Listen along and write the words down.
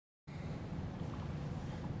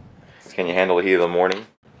Can you handle the heat of the morning?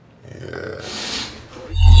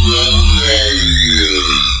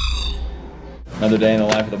 Another day in the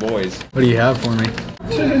life of the boys. What do you have for me?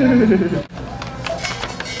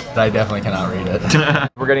 I definitely cannot read it.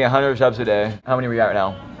 We're getting 100 subs a day. How many we got right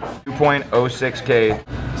now?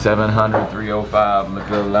 2.06K. 700, 305, look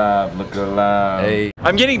alive, look alive. Hey.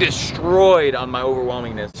 I'm getting destroyed on my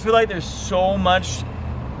overwhelmingness. I feel like there's so much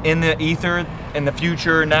in the ether, in the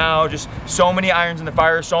future now, just so many irons in the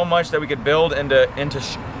fire, so much that we could build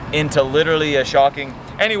into literally a shocking.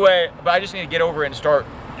 Anyway, but I just need to get over it and start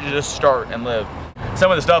and live. Some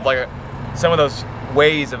of the stuff, like some of those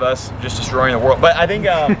ways of us just destroying the world. But I think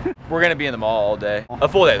we're gonna be in the mall all day. A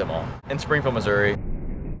full day at the mall in Springfield, Missouri.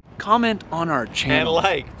 Comment on our channel. And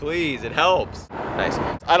like, please, it helps. Nice.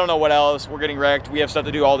 I don't know what else. We're getting wrecked. We have stuff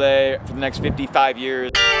to do all day for the next 55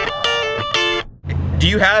 years. Do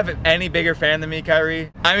you have any bigger fan than me,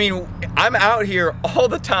 Kyrie? I mean, I'm out here all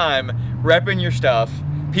the time repping your stuff.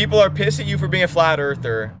 People are pissed at you for being a flat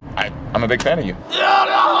earther. I'm a big fan of you.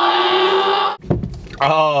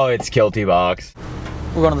 Oh, it's Kilty Box.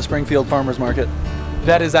 We're going to the Springfield Farmers Market.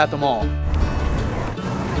 That is at the mall.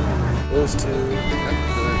 Those two.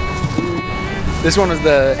 This one was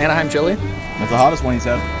the Anaheim chili. That's the hottest one he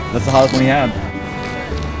said. That's the hottest one he had.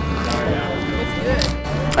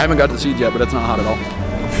 I haven't got to the seed yet, but it's not hot at all.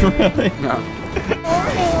 Really? No.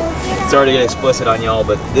 Sorry to get explicit on y'all,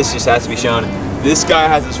 but this just has to be shown. This guy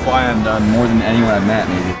has his fly undone more than anyone I've met,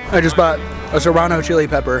 maybe. I just bought a Serrano chili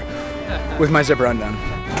pepper with my zipper undone.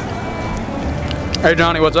 Hey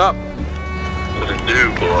Johnny, what's up? What it do,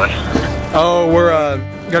 boy? Oh, we're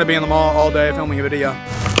gonna be in the mall all day filming a video.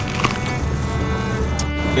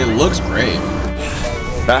 It looks great.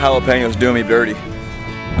 That jalapeno's doing me dirty.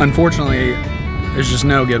 Unfortunately, there's just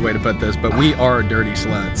no good way to put this, but we are dirty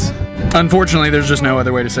sluts. Unfortunately, there's just no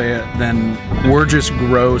other way to say it than we're just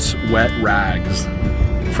gross, wet rags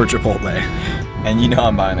for Chipotle. And you know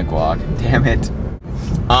I'm buying a guac. Damn it.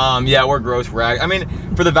 Yeah, we're gross rags. I mean,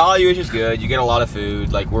 for the value, it's just good. You get a lot of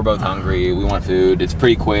food. Like, we're both hungry. We want food. It's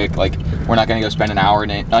pretty quick. Like, we're not gonna go spend an hour in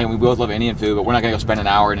it. I mean, we both love Indian food, but we're not gonna go spend an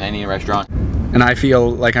hour in an Indian restaurant. And I feel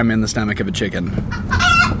like I'm in the stomach of a chicken.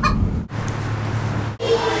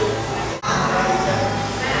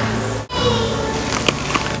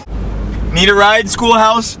 Need a ride,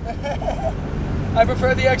 Schoolhouse? I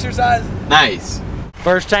prefer the exercise. Nice.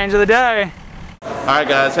 First change of the day. Alright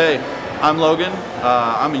guys, hey, I'm Logan.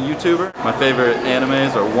 I'm a YouTuber. My favorite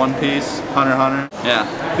animes are One Piece, Hunter x Hunter.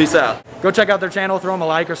 Yeah, peace out. Go check out their channel, throw them a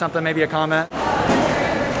like or something, maybe a comment.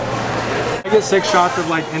 I get 6 shots of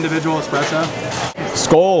like individual espresso.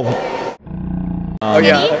 Skull. Oh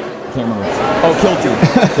yeah. Oh, Kilty.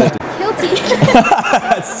 Guilty.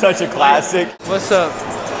 That's such a classic. What's up?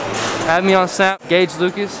 Add me on Snap, Gage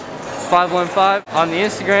Lucas, 515. On the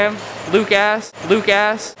Instagram, Luke Ass. I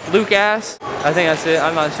think that's it,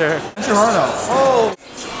 I'm not sure. What's your heart out? Oh!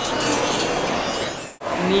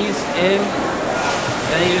 Knees in,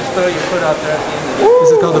 and then you just throw your foot out there at the end of it.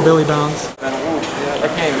 This is called the Billy Bounce. I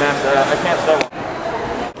can't master that. I can't stop.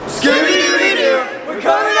 Scooby-Doo, we're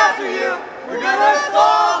coming after you. We're gonna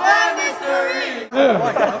solve that mystery. Dude,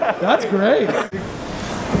 that's great.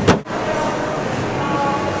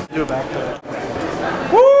 Do a back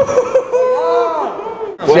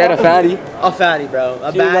She had a fatty. A fatty, bro.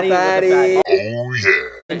 A baddie. fatty. Oh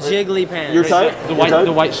yeah. A jiggly pants. You're tight? The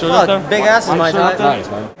white shirt Fuck, up there? big ass is my type. Nice,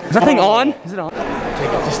 man. Is that thing on? Is it on?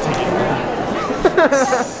 Just take it.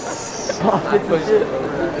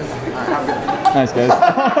 Nice, guys.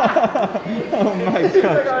 Oh my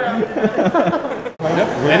god.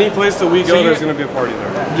 Any place that we go, there's gonna be a party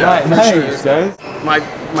there. Yeah, nice, guys.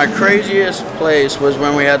 My craziest place was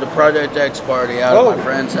when we had the Project X party out at my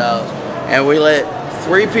friend's house, and we lit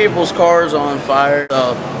 3 people's cars on fire.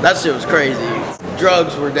 So that shit was crazy.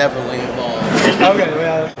 Drugs were definitely involved. Okay,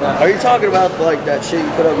 yeah. Are you talking about like that shit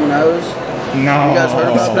you put up your nose? No. You guys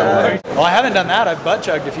heard about that? Well, I haven't done that. I've butt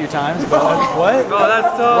chugged a few times, but what? Oh,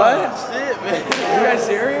 that's tough. What? Shit, man. You guys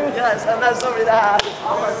serious? Yes, I'm not somebody that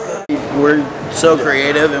has. We're so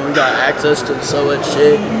creative and we got access to so much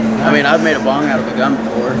shit. I mean, I've made a bong out of a gun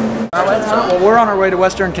before. Well, we're on our way to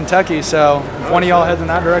Western Kentucky, so if one of y'all heads in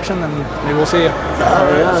that direction, then maybe we'll see you.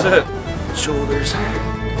 That's it. Shoulders.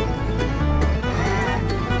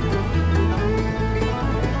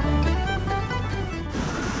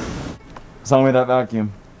 Sell me that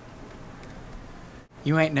vacuum.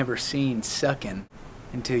 You ain't never seen sucking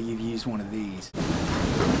until you've used one of these.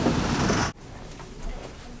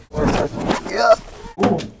 Yeah.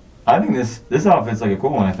 Ooh, I think this outfit's like a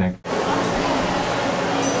cool one, I think.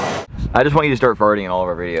 I just want you to start farting in all of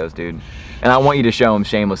our videos, dude. And I want you to show them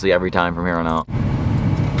shamelessly every time from here on out.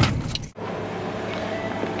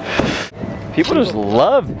 People just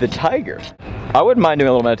love the Tiger. I wouldn't mind doing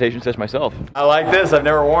a little meditation session myself. I like this. I've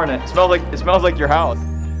never worn it. It smells like your house.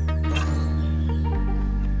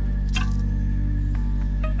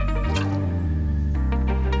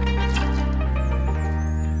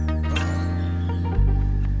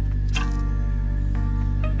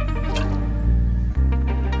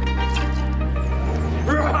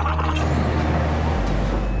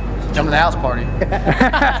 Come to the house party.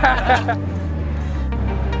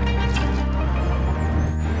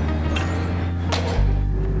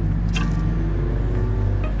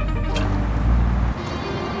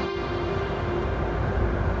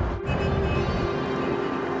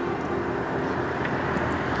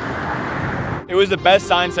 It was the best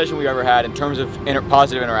science session we've ever had in terms of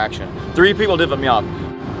positive interaction. 3 people did me up.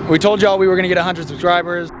 We told y'all we were gonna get 100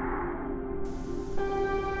 subscribers.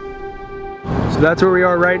 So that's where we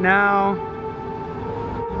are right now.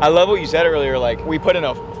 I love what you said earlier, like we put in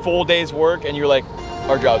a full day's work and you're like,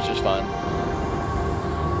 our job's just fun.